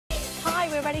Hi,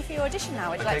 we're ready for your audition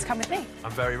now. Would you like to come with me? I'm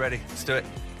very ready. Let's do it.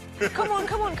 Come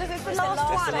on, because it's the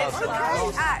last one. It's the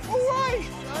last act. All right.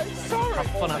 Sorry. Have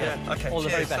fun out there. Okay. All the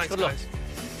very best. Thanks, Good luck. guys.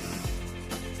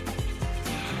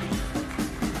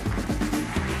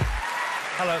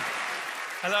 Hello.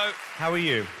 Hello. How are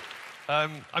you?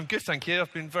 I'm good, thank you.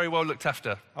 I've been very well looked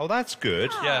after. Oh, that's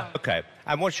good. Yeah. OK.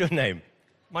 And what's your name?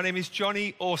 My name is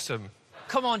Johnny Awesome.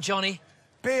 Come on, Johnny.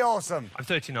 Be awesome. I'm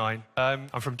 39. I'm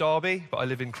from Derby, but I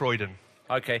live in Croydon.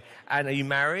 OK. And are you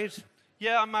married?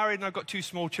 Yeah, I'm married and I've got 2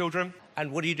 small children.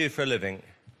 And what do you do for a living?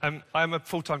 I'm a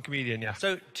full-time comedian, yeah.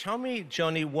 So tell me,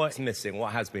 Johnny, what's missing?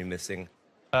 What has been missing?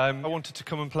 I wanted to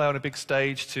come and play on a big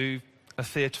stage to a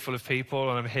theatre full of people,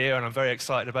 and I'm here and I'm very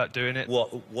excited about doing it.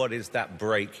 What is that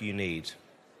break you need?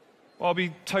 Well, I'll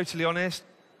be totally honest.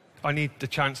 I need the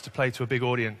chance to play to a big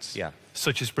audience. Yeah.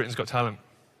 Such as Britain's Got Talent.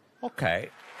 OK.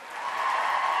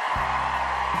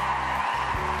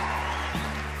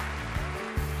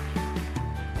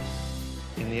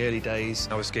 In the early days,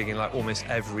 I was gigging like almost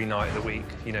every night of the week,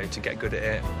 you know, to get good at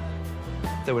it.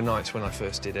 There were nights when I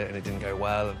first did it and it didn't go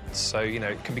well, so, you know,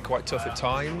 it can be quite tough at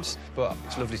times, but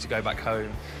it's lovely to go back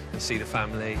home and see the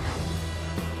family.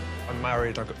 I'm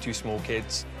married, I've got 2 small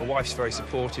kids. My wife's very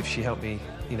supportive. She helped me,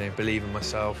 you know, believe in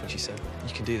myself, and she said,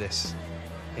 you can do this.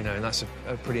 You know, and that's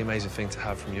a pretty amazing thing to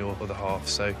have from your other half,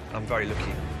 so I'm very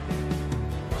lucky.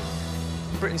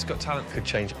 Britain's Got Talent could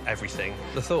change everything.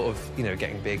 The thought of, you know,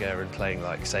 getting bigger and playing,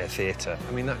 like, say, a theatre,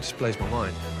 I mean, that just blows my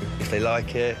mind. If they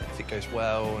like it, if it goes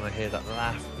well, and I hear that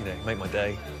laugh, you know, make my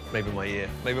day, maybe my year,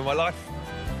 maybe my life.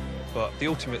 But the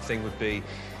ultimate thing would be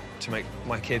to make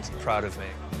my kids proud of me.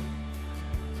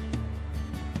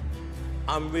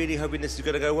 I'm really hoping this is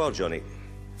going to go well, Johnny.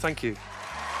 Thank you.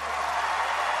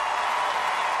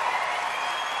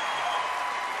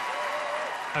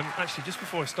 Actually, just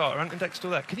before I start, are Ant and Dex still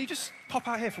there? Can you just pop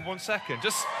out here for 1 second?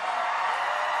 Sorry.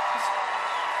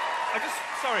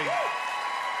 Ant,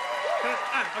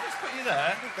 I'll just put you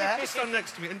there. Just stand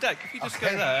next to me. And Dex, if you just go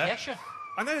there. Yeah, sure.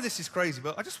 I know this is crazy,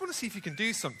 but I just want to see if you can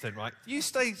do something, right? You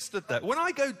stay stood there. When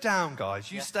I go down, guys,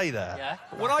 you stay there. Yeah.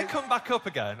 When I come back up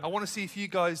again, I want to see if you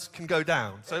guys can go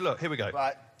down. So, look, here we go.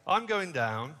 Right. I'm going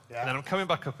down, and then I'm coming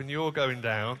back up, and you're going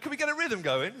down. Can we get a rhythm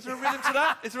going? Is there a rhythm to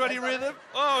that? Is there any rhythm?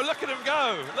 Oh, look at them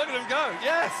go. Look at them go.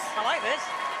 Yes. I like this.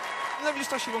 Let me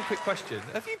just ask you one quick question.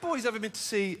 Have you boys ever been to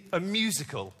see a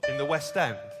musical in the West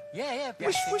End? Yeah.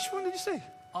 Which one did you see?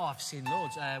 Oh, I've seen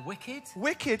loads. Wicked.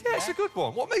 Wicked, yeah, it's a good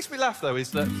one. What makes me laugh, though, is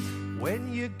that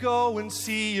when you go and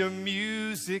see a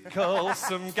musical,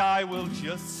 some guy will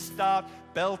just start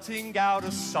belting out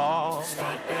a song.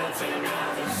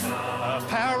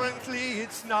 Apparently,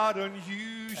 it's not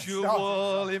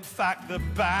unusual. In fact, the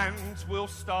band will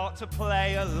start to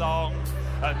play along,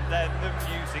 and then the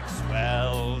music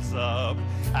swells up,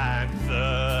 and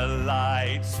the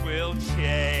lights will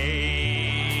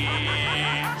change.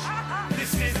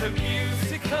 This is a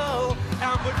musical,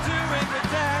 and we're doing the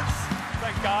dance.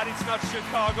 Thank God it's not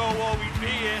Chicago, or we'd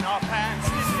be in our pants.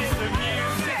 This is a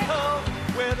musical,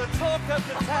 we're the talk of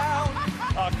the town.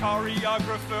 Our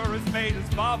choreographer has made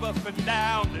us barber for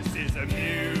now. This is a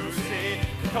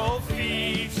musical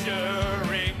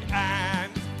featuring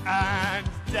Ant and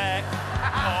Dex.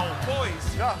 Oh,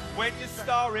 boys, when you're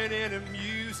starring in a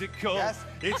musical,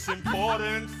 it's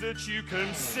important that you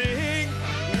can sing.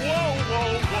 Whoa,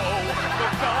 whoa, whoa.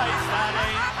 But guys, that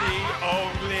ain't the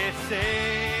only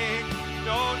thing.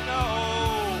 No.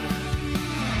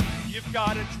 You've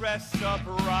got to dress up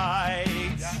right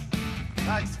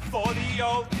for the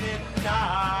opening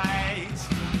night.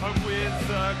 And with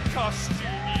the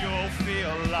costume, you'll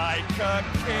feel like a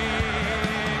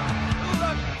king.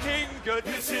 Looking good.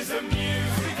 This is a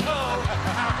musical,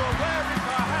 and we're wearing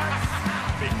our hats.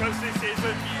 Because this is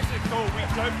a musical, we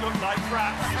don't look like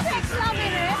brats. This is a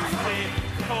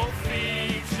musical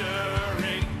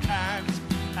featuring Ant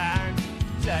and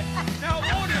Dex. Now,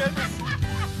 audience,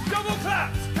 double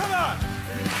claps, come on.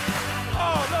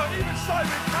 Oh, look, even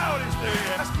Simon Cowell is doing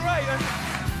it. That's great. And,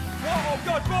 oh,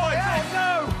 God, boys, oh,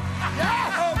 no.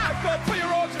 Oh, my God, put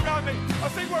your arms around me. I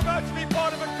think we're about to be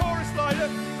part of a chorus line.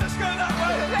 Let's go that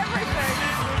way. This is everything.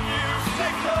 This is a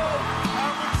musical,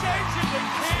 and we're changing the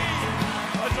key.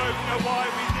 I don't know why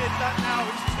we did that now.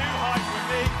 It's too high for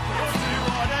me. We'll do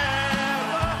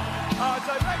whatever our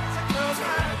director tells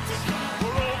us.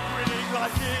 We're all grinning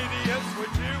like idiots. We're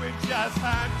doing jazz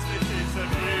hands. This is a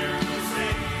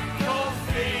musical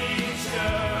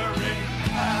featuring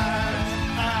Ant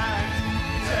and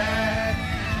Dex.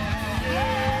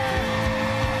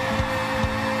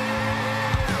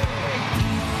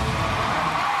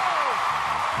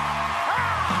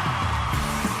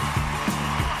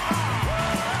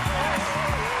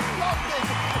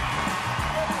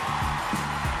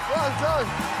 done.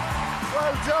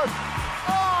 Well done.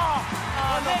 Oh!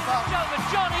 Ladies and gentlemen,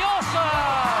 Johnny Awesome!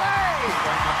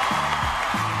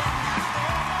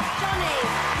 Johnny,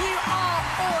 you are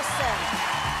awesome.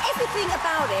 Everything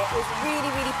about it was really,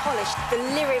 really polished. The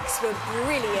lyrics were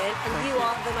brilliant, and you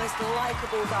are the most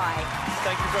likeable guy.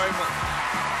 Thank you very much.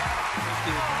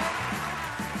 Thank you.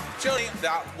 Johnny,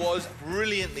 that was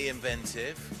brilliantly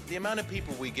inventive. The amount of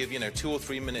people we give, 2 or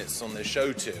 3 minutes on the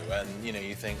show to, and,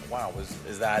 you think, wow,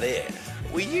 is that it?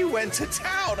 Well, you went to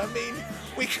town. I mean,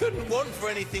 we couldn't want for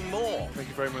anything more. Thank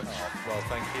you very much. Oh, well,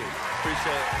 thank you.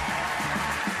 Appreciate it.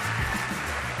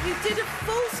 You did a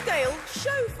full-scale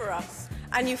show for us,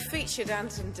 and you featured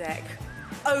Anton Deck.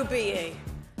 OBE.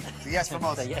 Yes from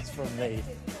us. Yes from me.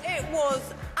 It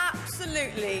was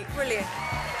absolutely brilliant.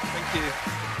 Thank you.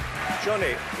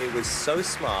 Johnny, it was so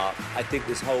smart. I think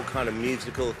this whole kind of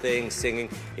musical thing, singing,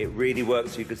 it really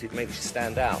works for you because it makes you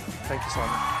stand out. Thank you, Simon.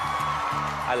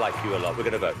 I like you a lot. We're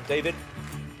going to vote. David?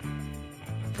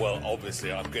 Well,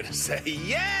 obviously, I'm going to say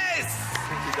yes!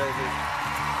 Thank you, David.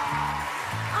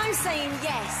 I'm saying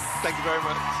yes. Thank you very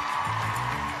much.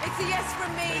 It's a yes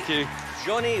from me. Thank you.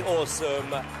 Johnny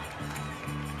Awesome,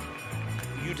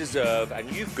 you deserve, and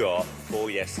you've got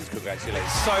 4 yeses.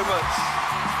 Congratulations. So much.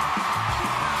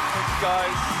 Thank you,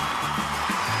 guys.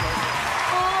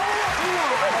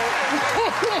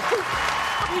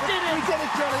 You did it! We did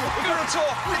it, Johnny. We're going to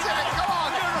talk. We did it. Come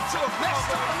on. We're going to talk. Next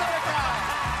stop, America.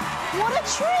 What a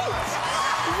treat!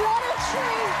 What a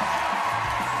treat!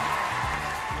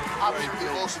 Absolutely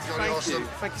awesome, Johnny. Thank Awesome. you.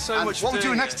 Thank you so And much for what we do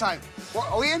doing next it. time? What,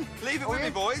 are we in? Leave it Are with we me,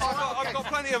 in? boys. Oh, I've got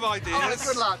plenty of ideas. Oh,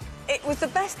 good lad. It was the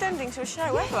best ending to a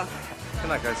show ever. Good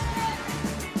night, guys.